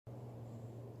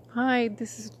Hi,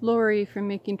 this is Lori from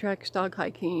Making Tracks Dog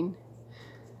Hiking.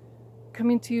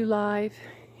 Coming to you live.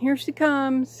 Here she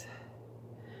comes.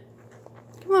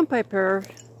 Come on, Piper.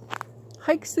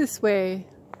 Hikes this way.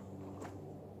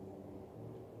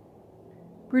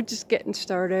 We're just getting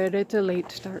started. It's a late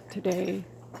start today.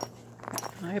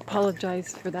 I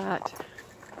apologize for that.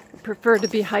 I prefer to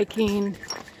be hiking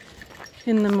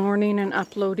in the morning and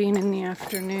uploading in the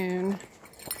afternoon.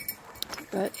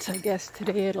 But I guess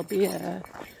today it'll be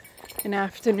an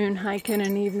afternoon hike and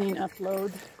an evening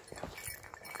upload.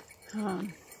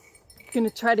 I'm going to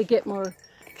try to get more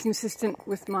consistent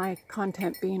with my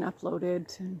content being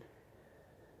uploaded. And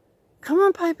come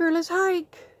on, Piper, let's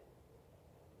hike.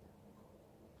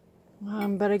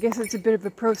 But I guess it's a bit of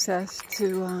a process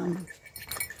to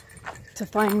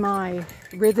find my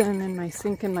rhythm and my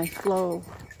sync and my flow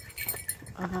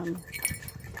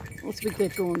once we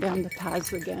get going down the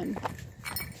paths again.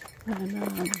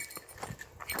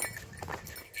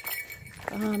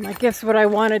 And I guess what I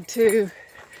wanted to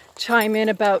chime in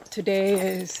about today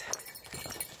is,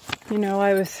 you know,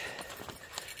 I was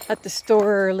at the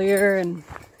store earlier and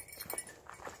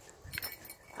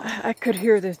I could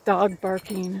hear this dog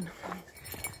barking.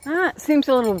 It seems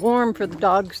a little warm for the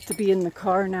dogs to be in the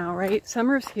car now, right?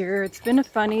 Summer's here. It's been a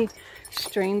funny,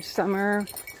 strange summer.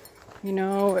 You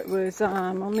know, it was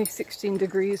only 16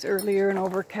 degrees earlier and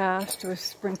overcast. It was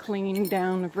sprinkling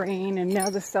down of rain, and now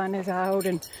the sun is out.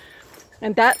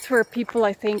 And that's where people,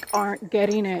 I think, aren't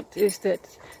getting it, is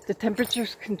that the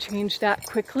temperatures can change that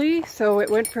quickly. So it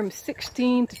went from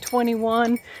 16 to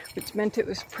 21, which meant it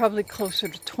was probably closer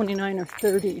to 29 or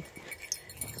 30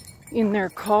 in their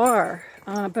car.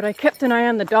 But I kept an eye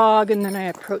on the dog, and then I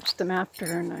approached them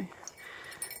after, and I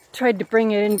tried to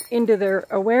bring it into their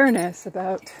awareness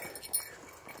about,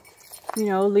 you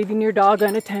know, leaving your dog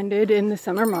unattended in the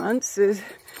summer months is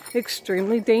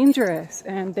extremely dangerous,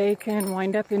 and they can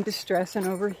wind up in distress and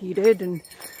overheated, and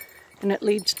it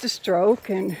leads to stroke.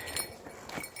 And,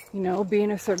 you know,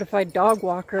 being a certified dog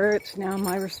walker, it's now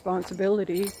my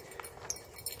responsibility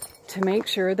to make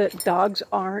sure that dogs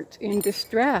aren't in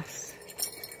distress.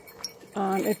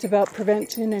 It's about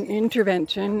prevention and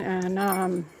intervention,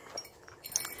 and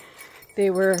they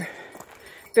were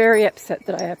very upset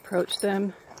that I approached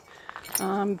them.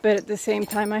 But at the same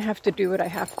time, I have to do what I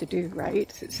have to do,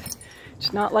 right?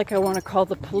 It's not like I want to call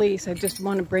the police. I just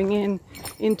want to bring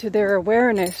into their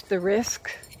awareness the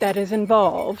risk that is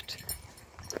involved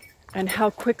and how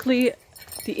quickly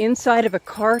the inside of a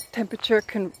car temperature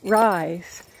can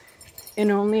rise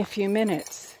in only a few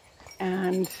minutes.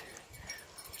 And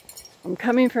I'm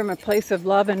coming from a place of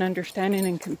love and understanding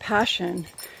and compassion,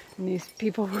 and these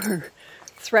people were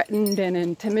threatened and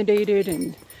intimidated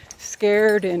and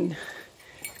scared and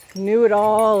knew it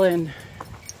all, and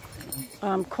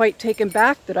quite taken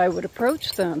back that I would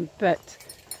approach them. But,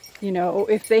 you know,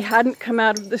 if they hadn't come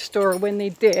out of the store when they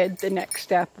did, the next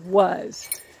step was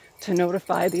to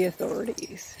notify the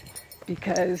authorities,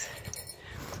 because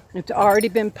it's already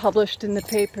been published in the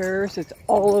papers. It's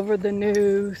all over the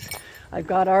news. I've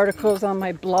got articles on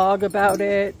my blog about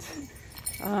it.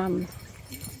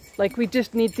 Like, we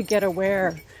just need to get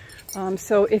aware.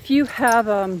 So if you have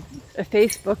a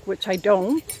Facebook, which I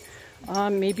don't,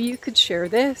 maybe you could share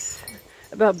this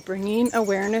about bringing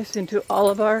awareness into all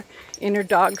of our inner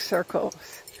dog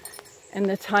circles. And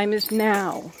the time is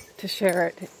now to share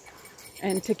it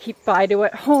and to keep Fido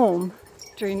at home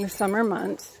during the summer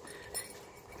months.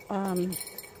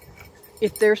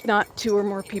 If there's not 2 or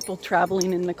more people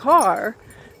traveling in the car,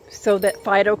 so that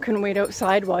Fido can wait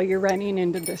outside while you're running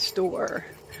into the store,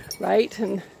 right?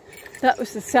 And that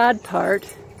was the sad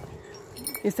part,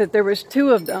 is that there was 2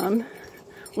 of them.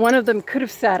 One of them could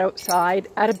have sat outside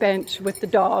at a bench with the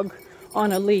dog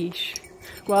on a leash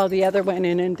while the other went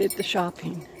in and did the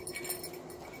shopping.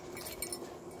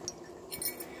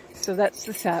 So that's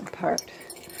the sad part.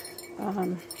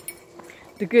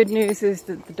 The good news is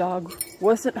that the dog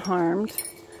wasn't harmed.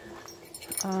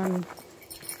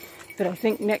 But I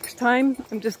think next time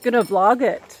I'm just going to vlog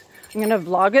it. I'm going to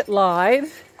vlog it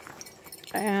live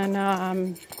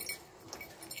and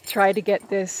try to get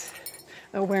this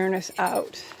awareness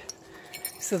out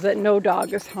so that no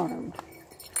dog is harmed.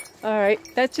 All right,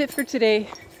 that's it for today.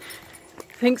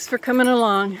 Thanks for coming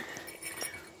along.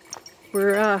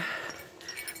 We're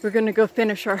going to go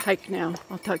finish our hike now.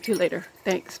 I'll talk to you later.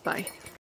 Thanks, bye.